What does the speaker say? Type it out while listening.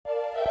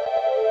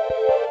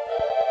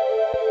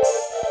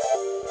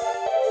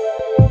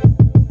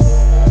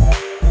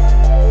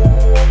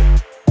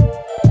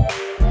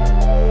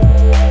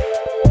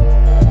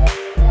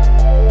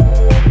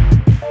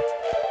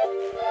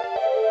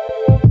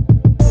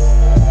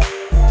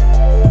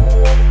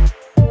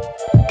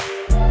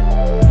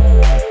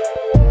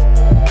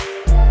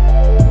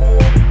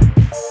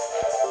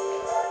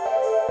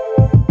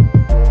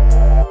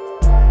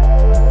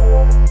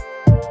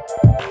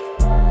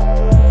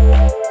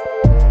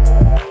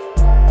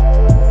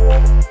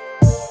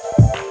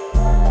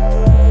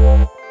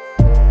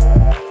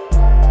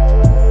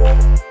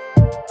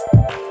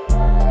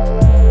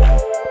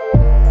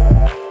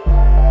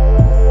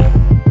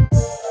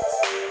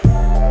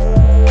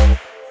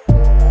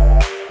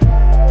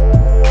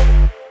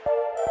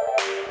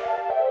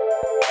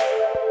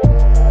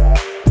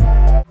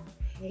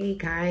Hey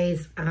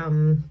guys,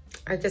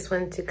 I just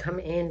wanted to come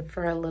in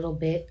for a little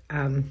bit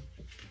and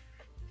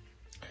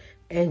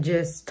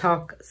just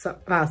talk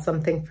about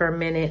something for a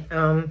minute.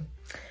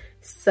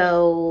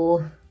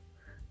 So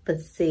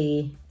let's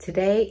see,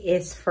 today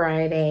is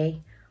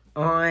Friday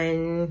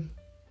on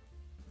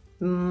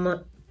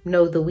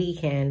the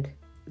weekend,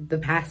 the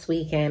past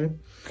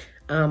weekend.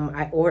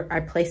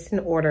 I placed an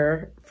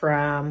order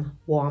from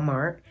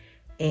Walmart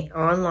and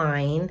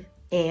online,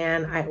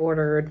 and I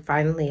ordered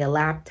finally a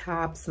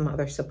laptop, some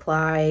other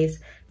supplies,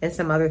 and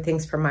some other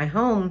things for my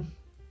home.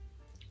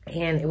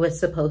 And it was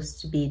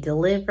supposed to be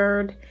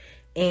delivered.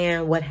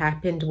 And what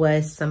happened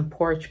was some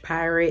Porch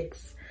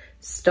pirates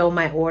stole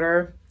my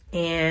order,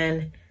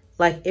 and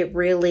like it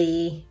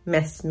really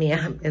messed me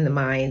up in the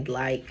mind.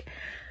 Like,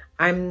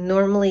 I'm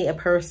normally a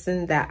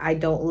person that I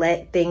don't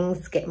let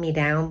things get me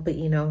down, but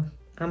you know,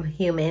 I'm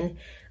human.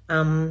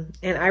 And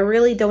I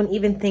really don't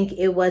even think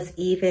it was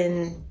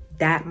even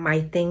that my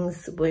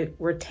things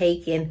were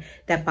taken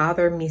that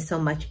bothered me so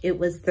much. It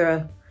was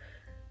the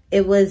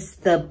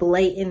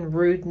blatant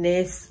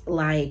rudeness,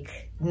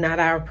 like not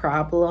our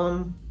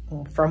problem,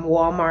 from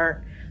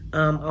Walmart.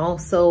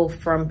 Also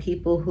from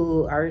people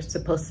who are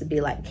supposed to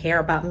be like care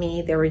about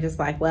me. They were just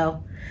like,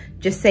 well,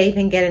 just save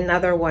and get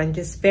another one.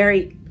 Just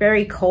very,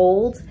 very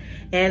cold.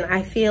 And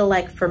I feel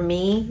like for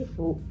me,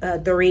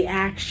 the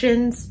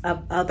reactions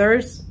of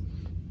others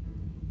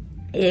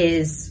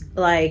is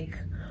like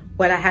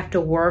what I have to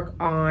work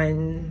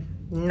on,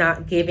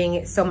 not giving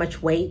it so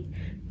much weight.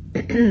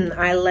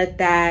 I let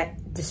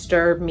that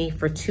disturb me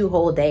for 2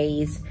 whole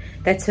days.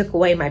 That took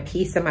away my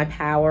peace and my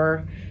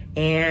power.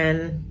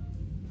 And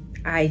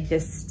I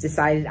just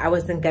decided I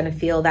wasn't gonna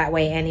feel that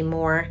way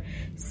anymore.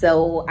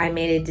 So I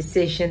made a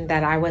decision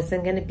that I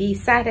wasn't gonna be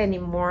sad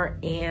anymore,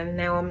 and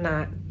now I'm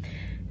not.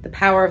 The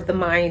power of the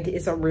mind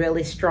is a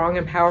really strong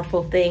and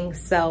powerful thing.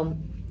 So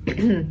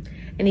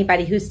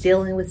anybody who's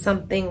dealing with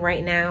something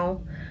right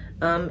now,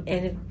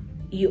 and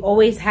you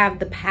always have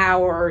the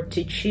power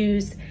to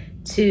choose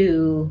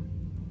to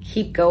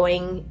keep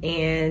going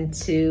and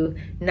to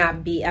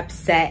not be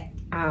upset.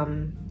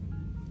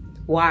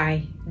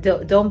 Why?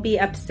 Don't be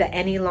upset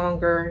any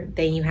longer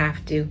than you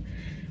have to.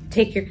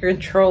 Take your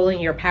control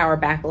and your power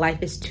back.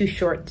 Life is too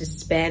short to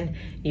spend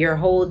your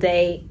whole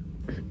day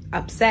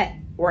upset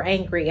or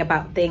angry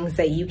about things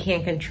that you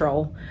can't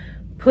control.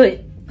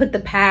 Put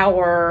the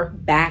power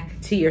back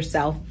to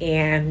yourself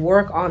and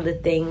work on the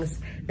things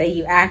that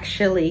you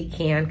actually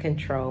can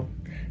control.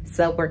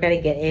 So we're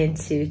gonna get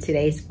into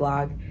today's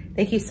vlog.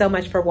 Thank you so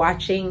much for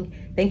watching.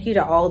 Thank you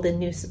to all the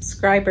new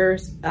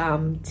subscribers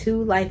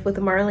to Life with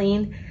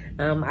Marlene.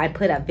 I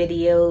put up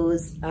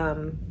videos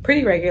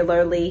pretty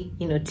regularly,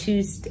 you know,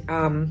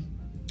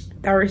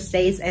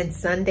 Thursdays and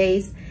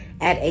Sundays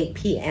at 8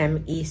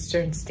 p.m.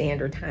 Eastern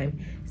Standard Time.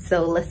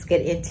 So let's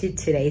get into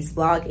today's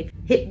vlog. If you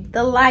hit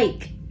the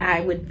like, I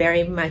would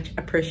very much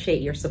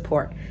appreciate your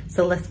support.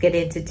 So let's get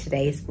into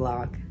today's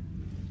vlog.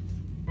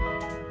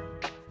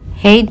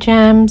 Hey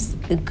gems,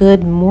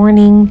 good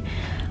morning.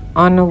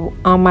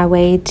 On my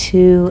way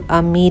to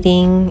a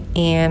meeting,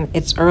 and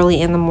it's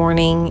early in the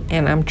morning,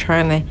 and I'm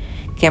trying to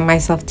get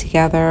myself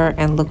together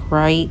and look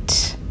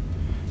right.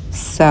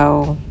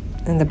 So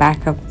in the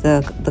back of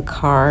the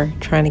car,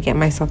 trying to get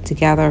myself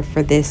together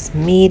for this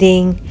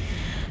meeting,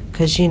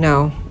 because you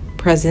know,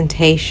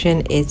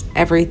 presentation is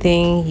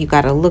everything. You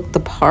got to look the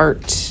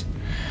part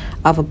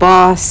of a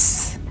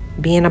boss.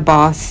 Being a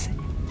boss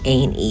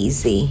ain't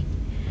easy.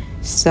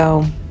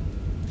 So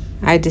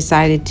I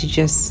decided to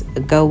just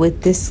go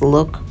with this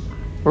look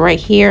right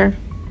here.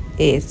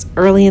 It's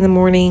early in the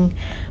morning,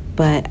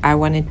 but I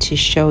wanted to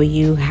show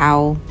you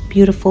how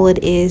beautiful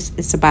it is.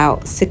 It's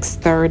about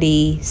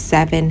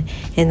 6:37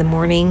 in the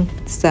morning.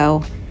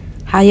 So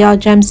how y'all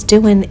gems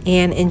doing?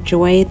 And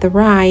enjoy the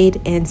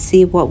ride and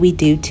see what we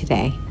do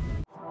today.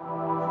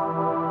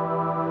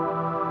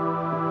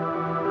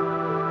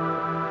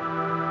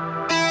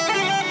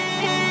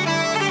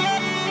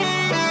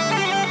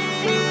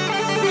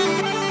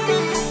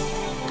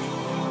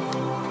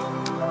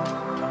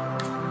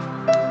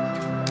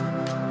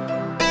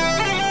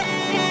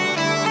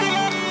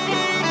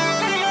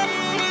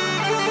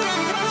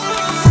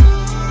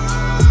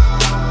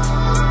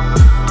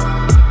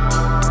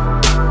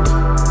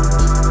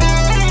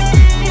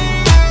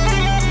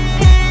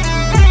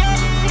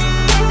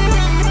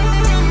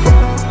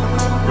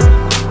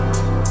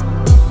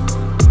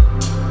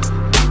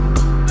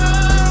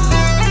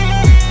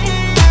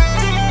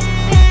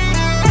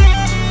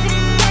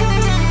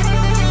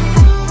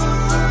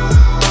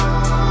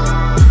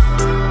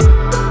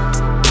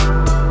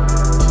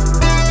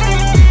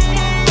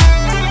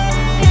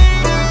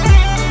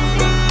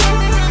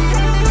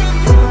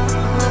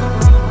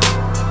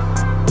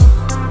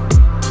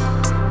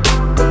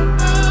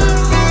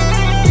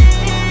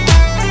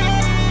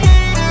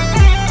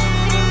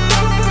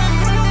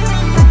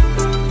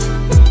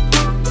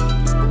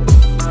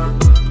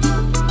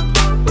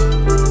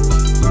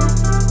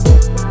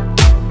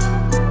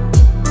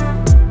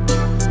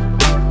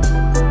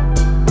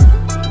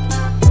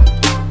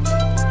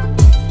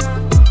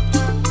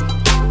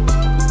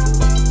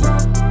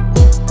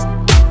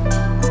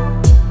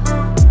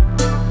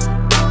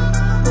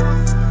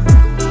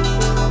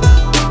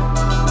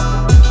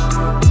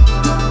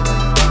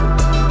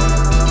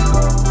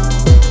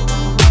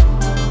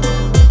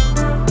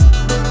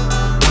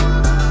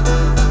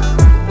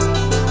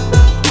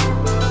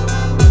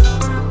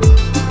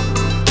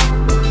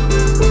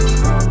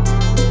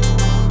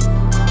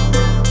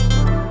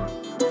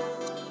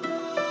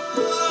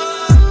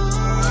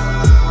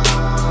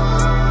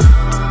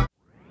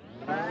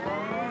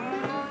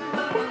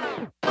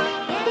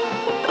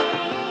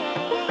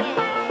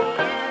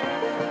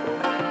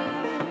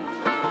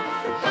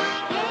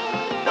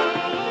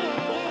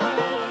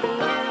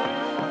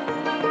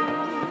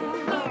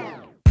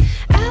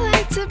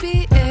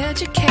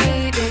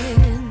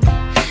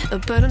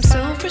 but I'm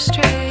so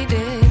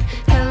frustrated.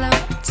 Hello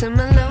to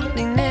my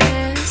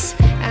loneliness.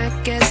 I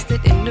guess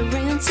that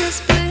ignorance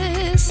is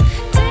bliss.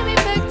 Take me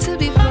back to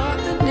before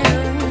I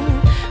knew.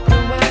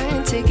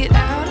 Rewind, take it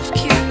out of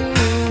cue.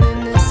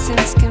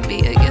 Innocence can be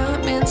a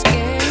young man's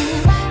game.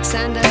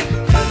 Signed up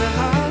for the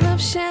hall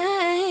of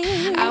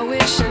shame. I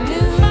wish I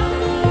knew.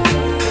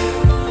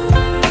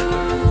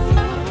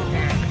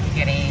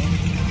 Getting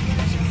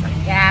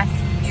some gas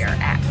here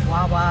at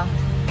Wawa.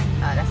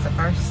 That's the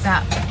first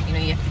stop. You know,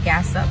 you have to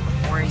gas up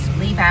before you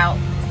leave out.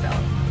 So,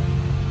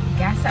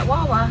 gas at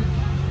Wawa.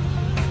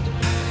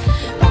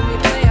 When we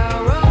play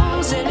our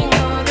roles and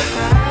ignore the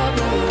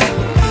problems.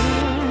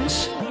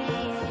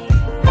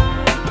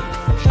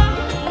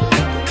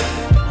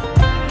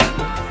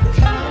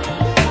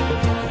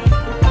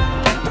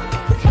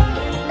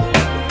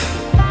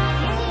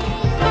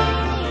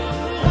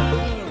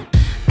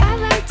 I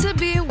like to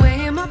be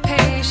away in my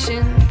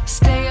patience.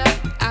 Stay up,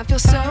 I feel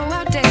so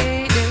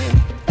outdated.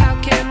 How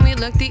can we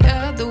look the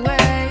other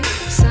way?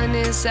 Sun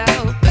is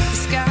out, but the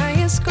sky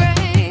is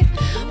gray.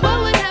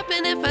 What would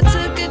happen if I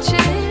took a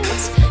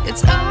chance?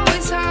 It's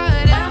always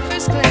hard at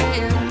first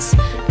glance.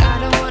 I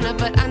don't wanna,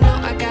 but I know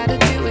I gotta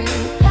do it.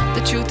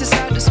 The truth is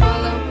hard to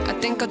swallow, I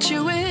think I'll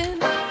chew it.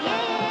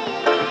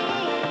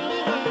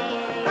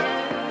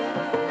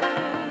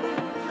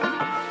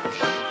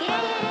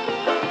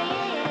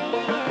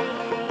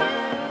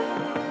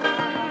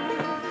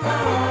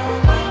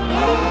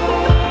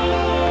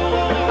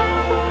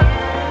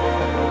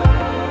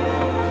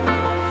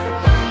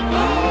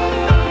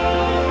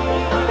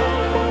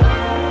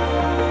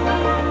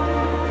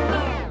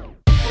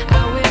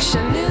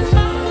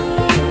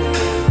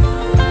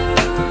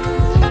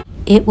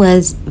 It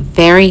was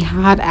very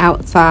hot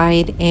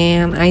outside,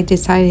 and I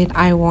decided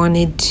I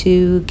wanted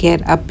to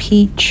get a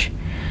peach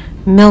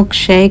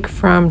milkshake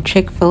from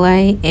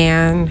Chick-fil-A,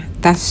 and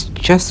that's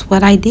just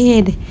what I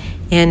did.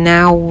 And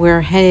now we're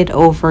headed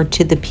over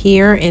to the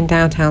Pier in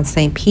downtown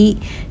St.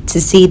 Pete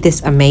to see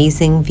this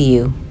amazing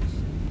view.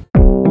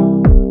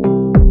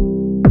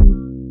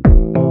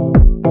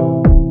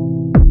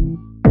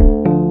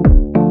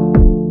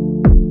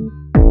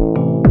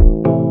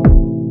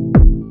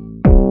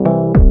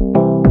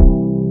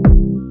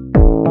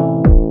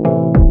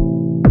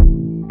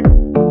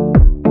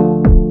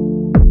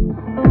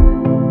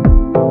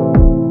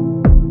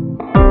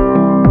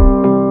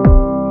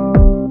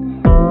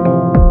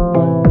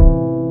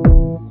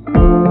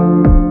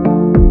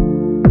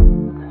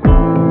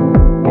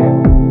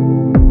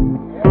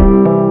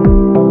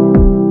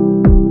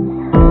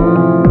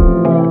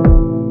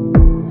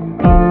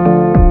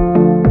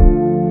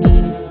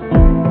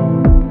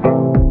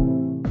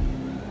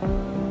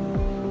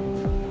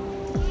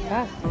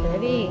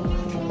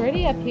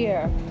 Pretty up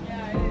here.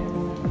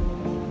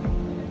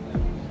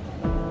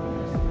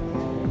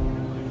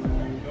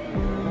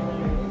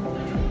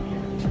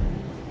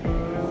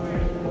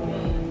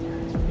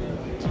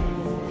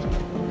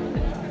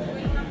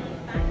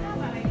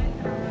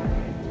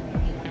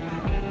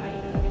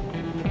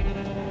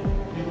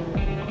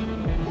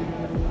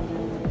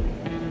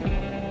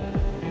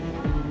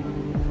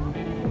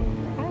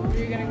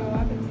 You're gonna go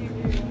up and see if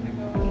you want to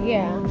go.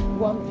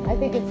 Yeah, I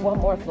think it's one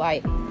more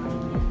flight.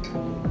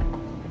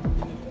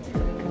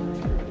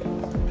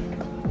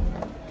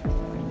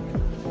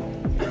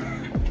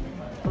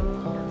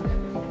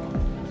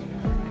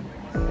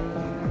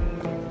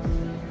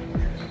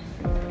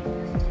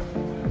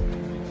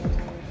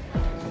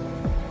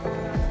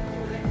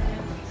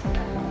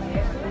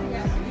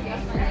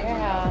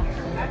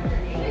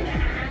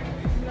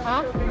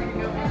 Huh?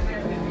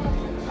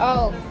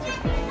 Oh,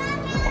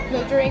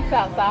 no drinks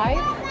outside?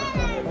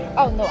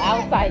 Oh, no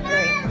outside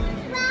drinks.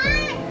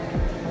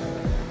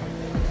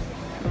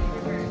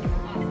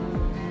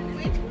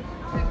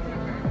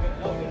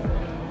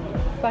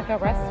 It's like a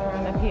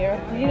restaurant up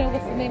here. You know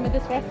what's the name of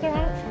this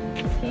restaurant?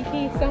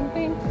 Tiki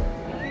something?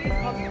 It's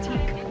called the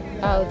Teak.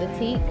 Oh, the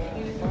Teak.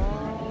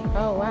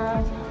 Oh,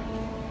 wow.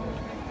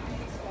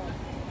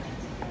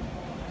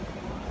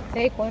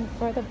 Take one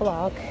for the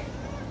vlog.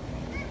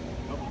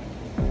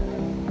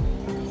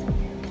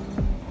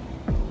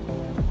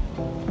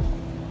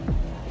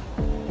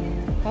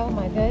 Oh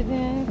my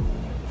goodness.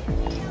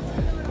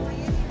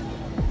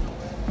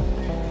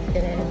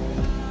 Get in.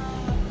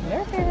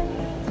 There it is.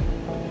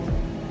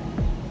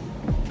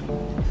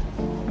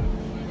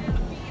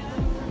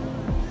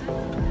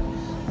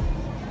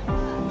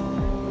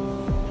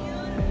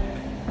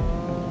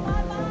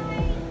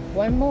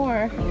 One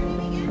more.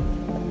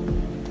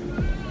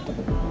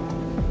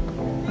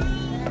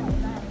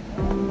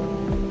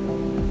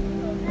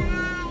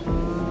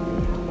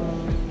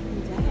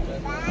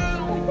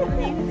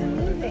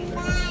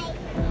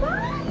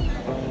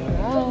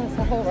 Oh, it's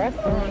a whole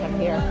restaurant up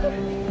here.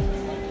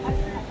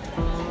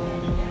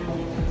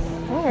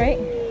 All right.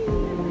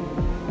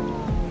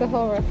 It's a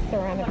whole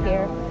restaurant up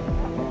here.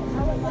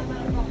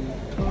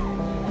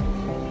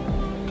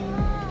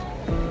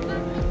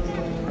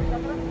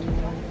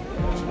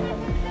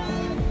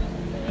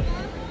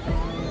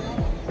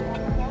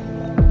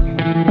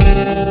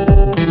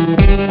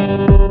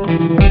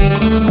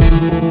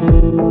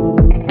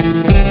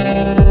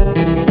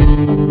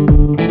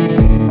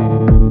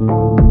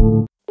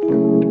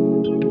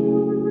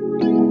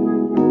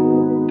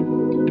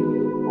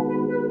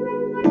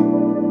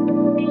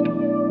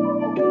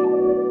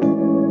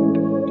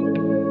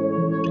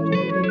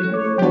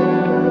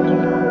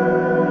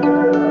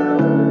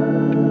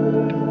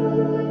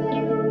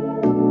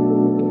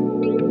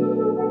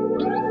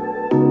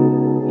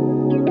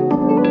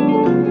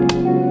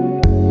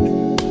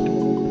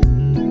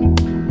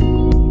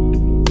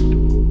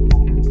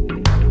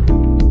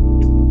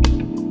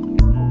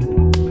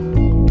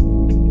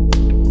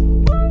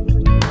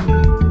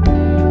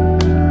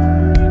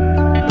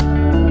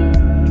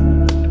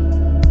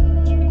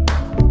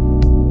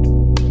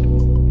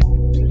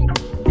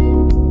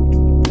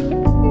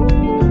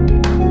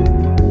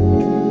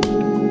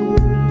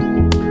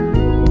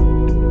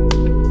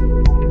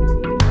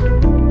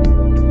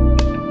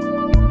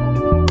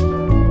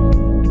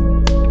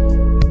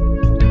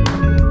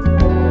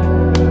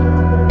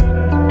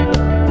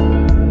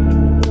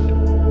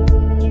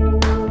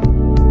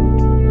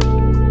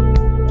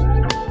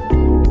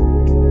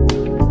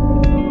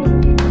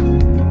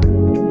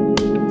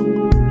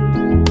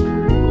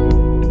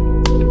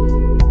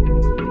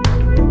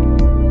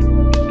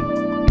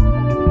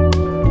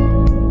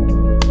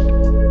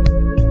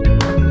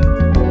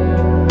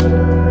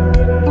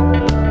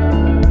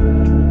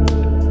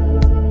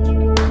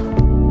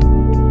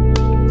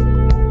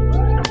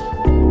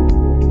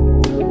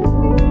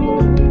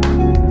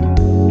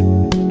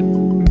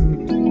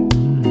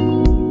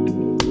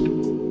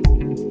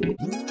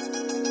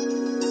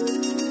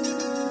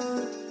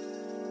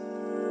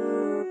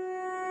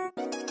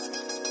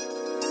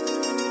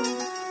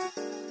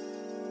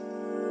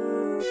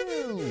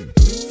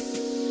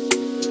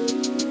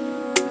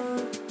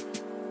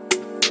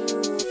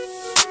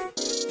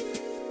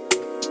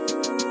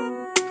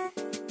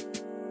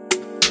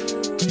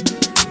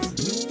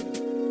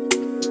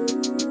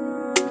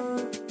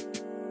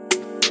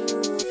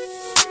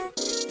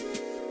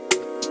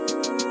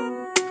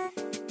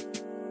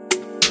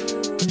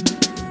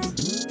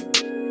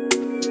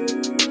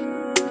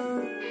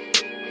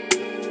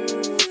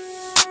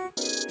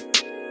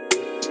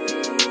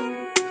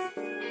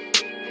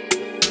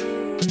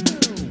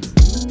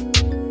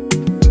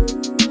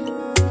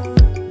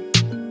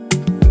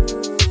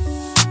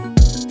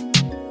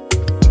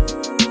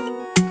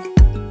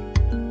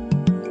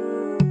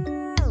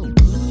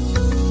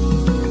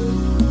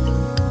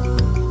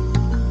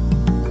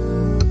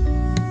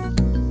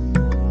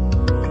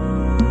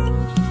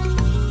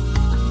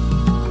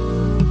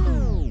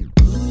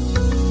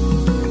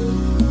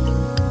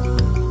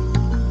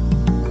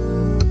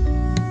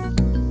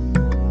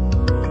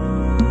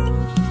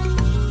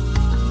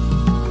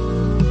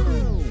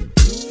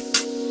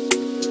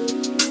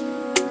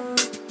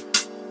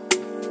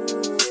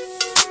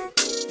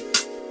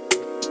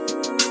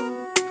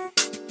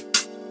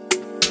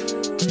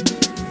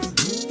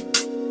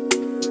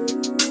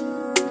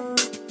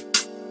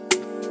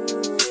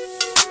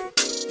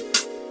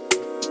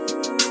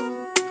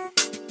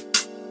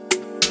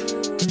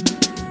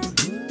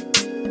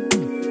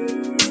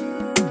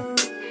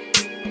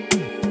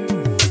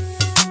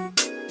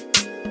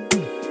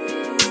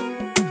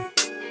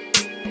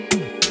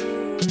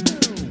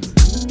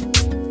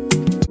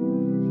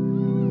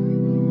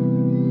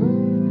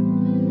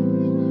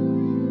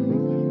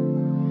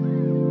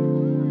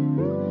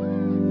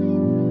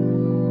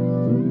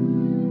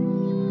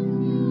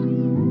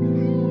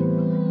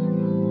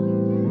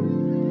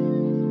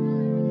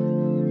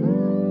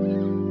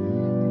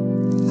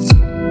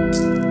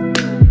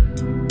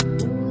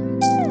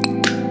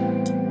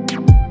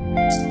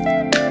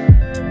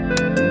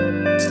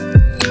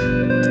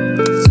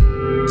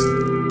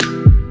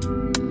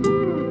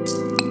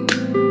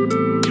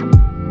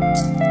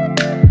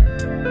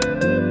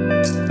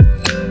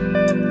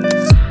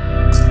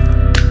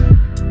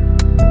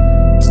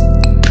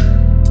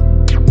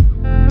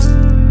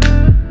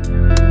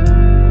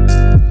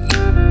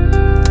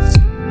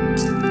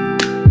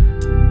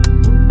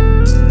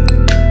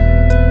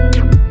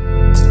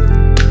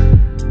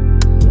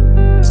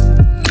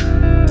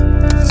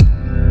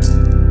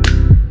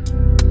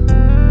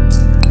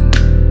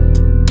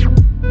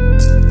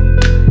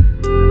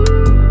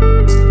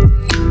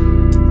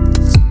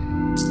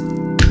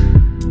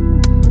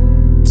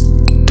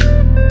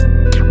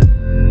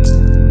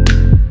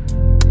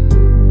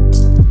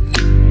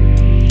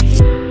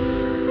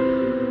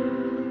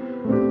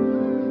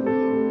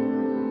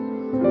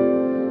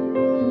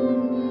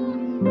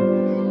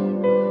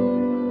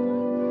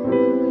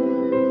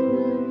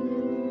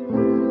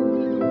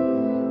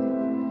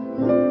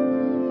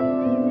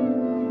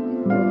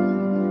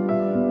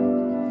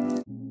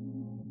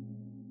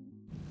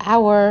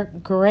 Our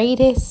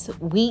greatest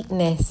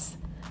weakness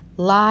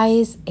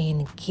lies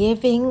in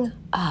giving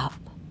up.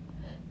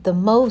 The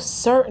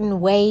most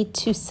certain way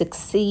to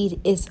succeed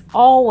is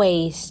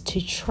always to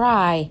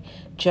try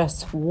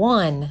just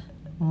one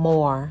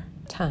more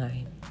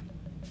time.